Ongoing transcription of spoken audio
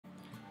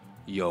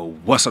Yo,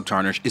 what's up,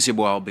 Tarnish? It's your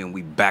boy Albin.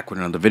 We back with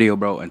another video,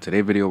 bro. And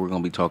today's video, we're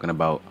gonna be talking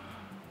about,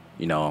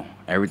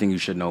 everything you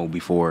should know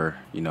before,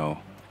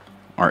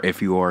 or if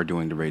you are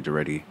doing the raids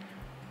already.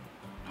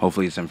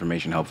 Hopefully, this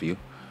information helps you.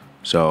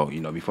 So,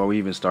 before we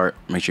even start,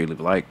 make sure you leave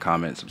a like,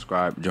 comment,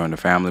 subscribe, join the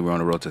family. We're on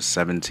the road to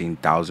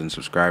 17,000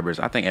 subscribers.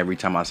 I think every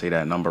time I say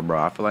that number,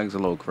 bro, I feel like it's a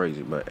little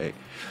crazy, but hey.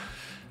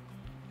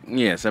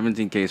 Yeah,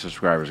 17K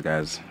subscribers,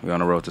 guys. We're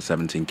on the road to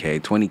 17K.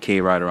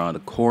 20K right around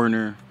the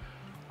corner.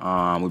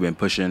 We've been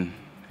pushing,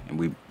 and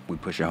we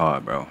pushing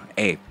hard, bro.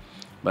 Hey,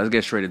 let's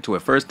get straight into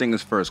it. First thing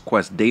is first,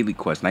 quest, daily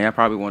quest. Now y'all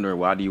probably wondering,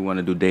 why do you want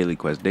to do daily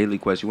quest? Daily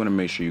quest, you want to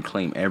make sure you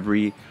claim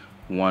every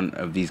one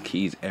of these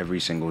keys every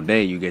single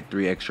day. You get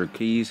 3 extra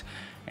keys,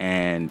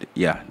 and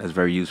yeah, that's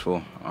very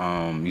useful.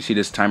 You see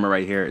this timer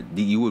right here?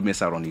 You would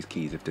miss out on these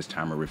keys if this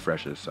timer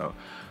refreshes.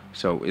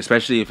 So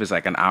especially if it's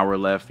like an hour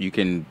left, you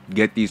can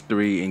get these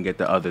 3 and get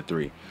the other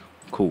 3.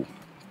 Cool.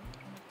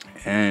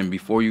 And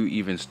before you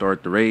even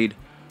start the raid,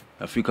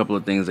 a few couple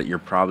of things that you're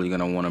probably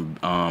going to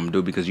want to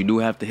do, because you do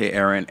have to hit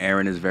Aaron.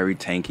 Aaron is very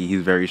tanky.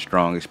 He's very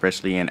strong,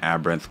 especially in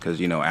Abrath, because,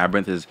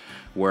 Abrath is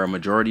where a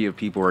majority of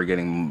people are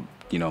getting,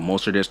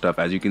 most of their stuff.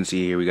 As you can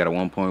see here, we got a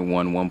 1.1,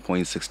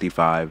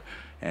 1.65,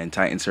 and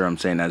Titan Serum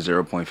saying that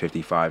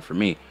 0.55 for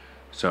me.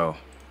 So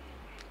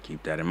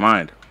keep that in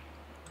mind.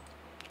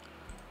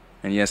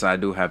 And yes, I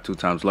do have 2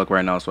 times luck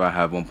right now, so I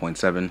have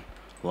 1.7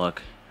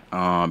 luck.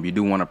 You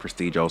do want to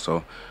prestige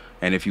also.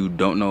 And if you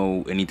don't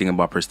know anything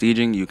about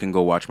prestiging, you can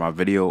go watch my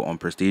video on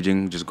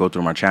prestiging. Just go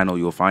through my channel,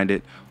 you'll find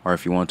it. Or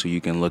if you want to, you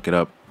can look it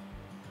up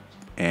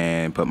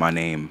and put my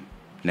name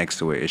next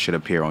to it. It should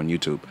appear on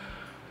YouTube.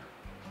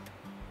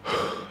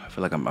 I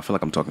feel like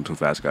I'm talking too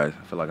fast, guys.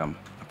 I feel like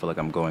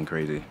I'm going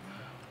crazy.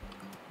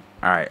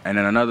 All right, and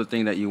then another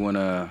thing that you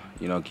wanna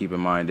keep in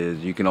mind is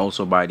you can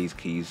also buy these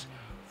keys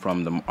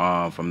from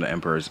the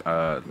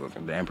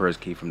Emperor's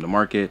key from the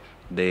market.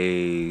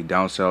 They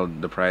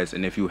downsell the price,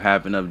 and if you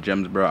have enough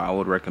gems, bro, I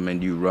would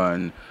recommend you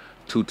run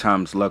 2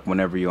 times luck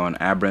whenever you're on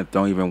Abrath.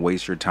 Don't even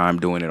waste your time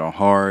doing it on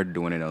hard,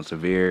 doing it on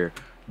severe.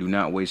 Do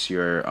not waste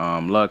your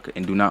luck,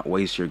 and do not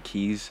waste your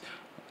keys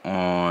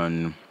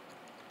on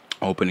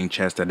opening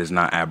chests that is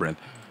not Abrath.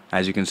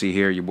 As you can see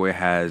here, your boy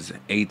has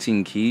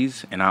 18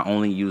 keys, and I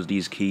only use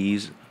these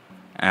keys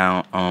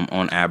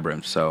on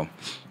Abrath. So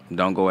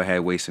don't go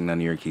ahead wasting none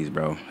of your keys,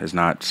 bro. It's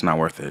not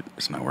worth it.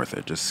 It's not worth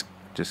it. Just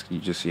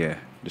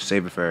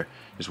save it for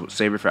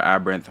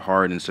Abrath.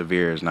 Hard and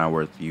severe is not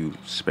worth you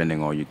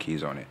spending all your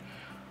keys on it.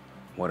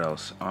 What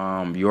else?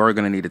 You are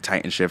gonna need a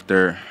Titan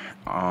shifter.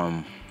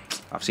 I've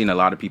seen a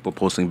lot of people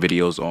posting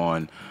videos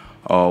on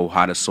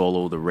how to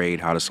solo the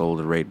raid,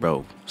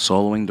 bro.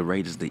 Soloing the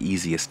raid is the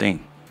easiest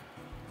thing.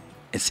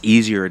 It's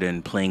easier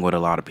than playing with a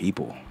lot of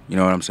people. You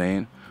know what I'm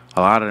saying?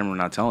 A lot of them are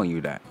not telling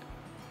you that,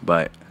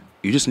 but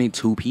you just need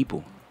 2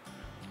 people.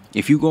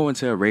 If you go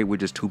into a raid with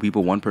just 2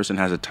 people, one person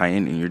has a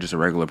Titan and you're just a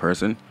regular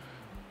person,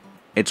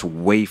 it's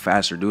way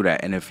faster to do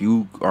that. And if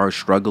you are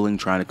struggling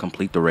trying to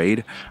complete the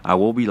raid, I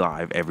will be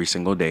live every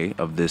single day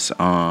of this,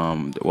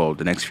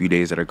 the next few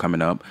days that are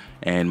coming up,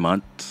 and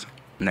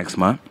next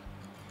month.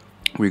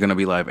 We're going to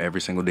be live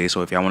every single day.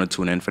 So if y'all want to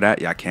tune in for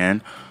that, y'all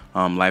can.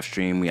 Live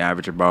stream, we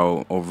average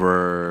about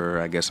over,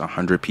 I guess,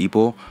 100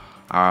 people.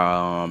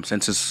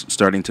 Since it's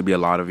starting to be a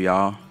lot of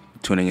y'all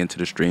tuning into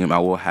the stream, I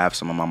will have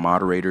some of my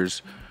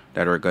moderators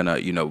that are gonna,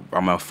 I'm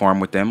gonna farm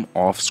with them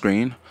off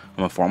screen. I'm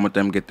gonna farm with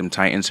them, get them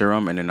Titan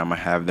Serum, and then I'm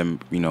gonna have them,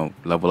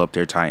 level up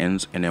their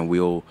Titans, and then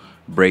we'll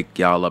break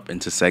y'all up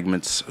into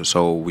segments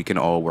so we can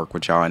all work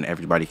with y'all and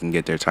everybody can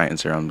get their Titan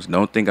Serums.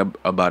 Don't think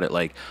about it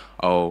like,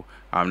 oh,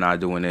 I'm not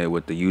doing it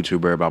with the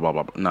YouTuber, blah blah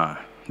blah. Nah,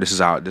 this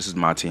is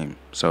my team.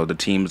 So the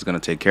team is gonna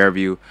take care of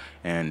you,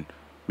 and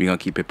we're gonna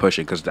keep it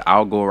pushing, because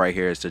our goal right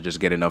here is to just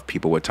get enough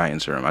people with Titan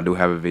Serum. I do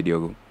have a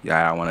video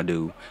I want to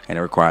do, and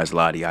it requires a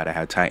lot of y'all to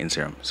have Titan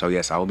Serum. So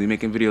yes, I will be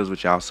making videos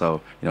with y'all,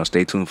 so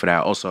stay tuned for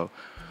that also.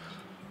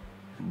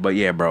 But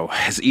yeah, bro,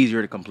 it's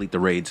easier to complete the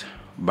raids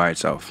by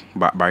yourself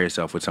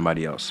with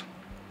somebody else.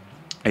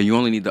 And you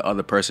only need the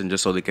other person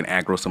just so they can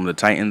aggro some of the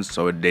Titans,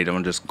 so they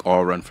don't just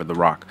all run for the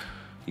rock.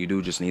 You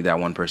do just need that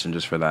one person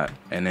just for that.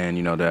 And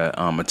then the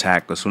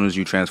attack, as soon as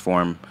you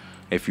transform,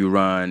 if you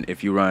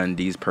run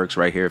these perks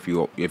right here, if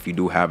you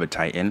do have a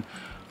Titan,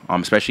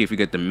 especially if you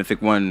get the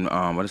mythic one,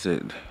 what is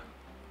it,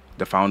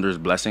 the Founder's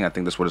Blessing, I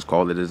think that's what it's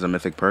called. It is a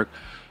mythic perk.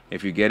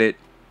 If you get it,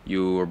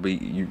 you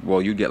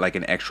get like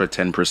an extra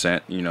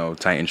 10%,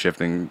 Titan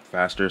shifting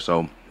faster,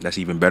 so that's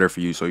even better for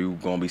you. So you're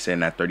gonna be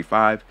sitting at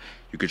 35.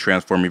 You could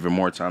transform even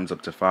more times,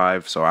 up to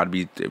 5. So I'd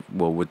be,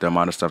 with the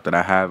amount of stuff that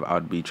I have,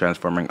 I'd be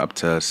transforming up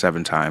to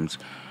 7 times,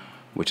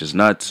 which is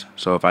nuts.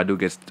 So if I do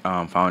get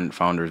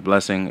Founder's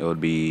Blessing, it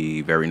would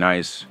be very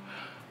nice.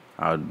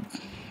 I'd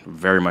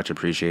very much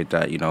appreciate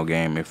that,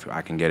 game, if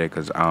I can get it,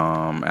 because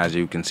as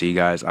you can see,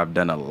 guys, I've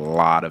done a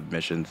lot of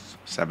missions.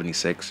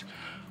 76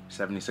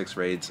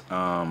 raids.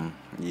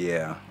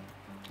 Yeah,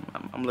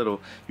 I'm a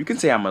little, you can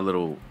say I'm a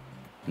little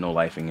no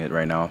lifing it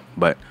right now,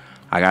 but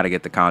I gotta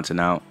get the content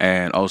out.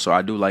 And also,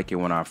 I do like it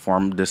when I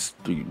farm this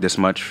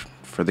much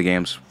for the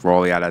games. For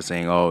all y'all that's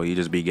saying, oh, you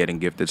just be getting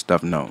gifted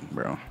stuff. No,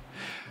 bro.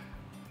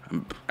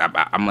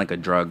 I'm like a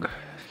drug.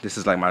 This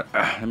is like my.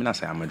 Let me not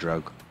say I'm a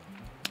drug.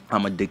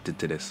 I'm addicted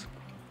to this.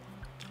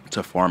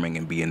 To farming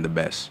and being the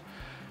best.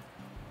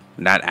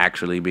 Not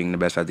actually being the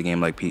best at the game,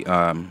 like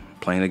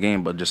playing the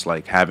game, but just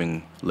like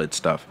having lit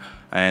stuff.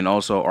 And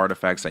also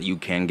artifacts that you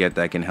can get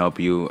that can help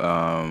you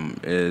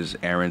is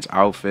Aaron's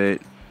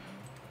outfit.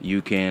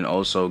 You can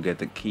also get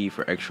the key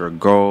for extra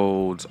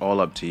golds, all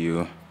up to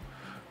you,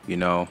 you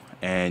know.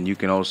 And you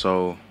can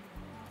also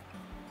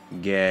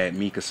get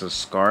Mikasa's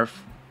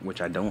scarf, which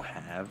I don't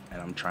have,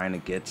 and I'm trying to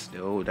get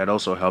still. That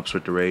also helps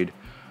with the raid,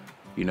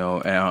 you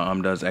know,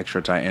 and does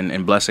extra Titan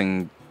and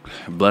blessing.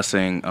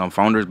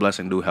 Founder's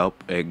blessing do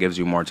help. It gives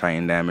you more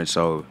Titan damage,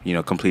 so you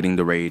know completing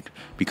the raid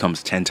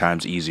becomes 10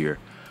 times easier.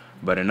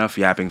 But enough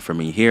yapping for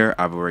me here.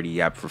 I've already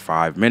yapped for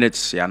 5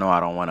 minutes. Y'all know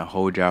I don't want to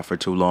hold y'all for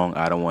too long.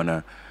 I don't want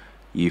to,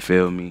 you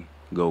feel me,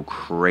 go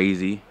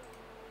crazy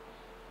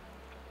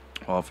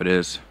off of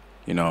this,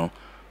 you know.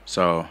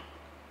 So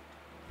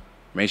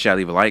make sure I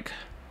leave a like,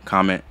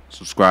 comment,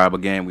 subscribe.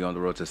 Again, we on the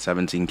road to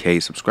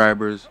 17K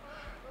subscribers.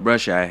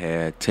 Brush your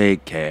hair,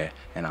 take care,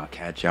 and I'll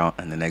catch y'all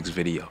in the next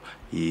video.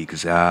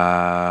 Yeeks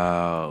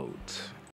out.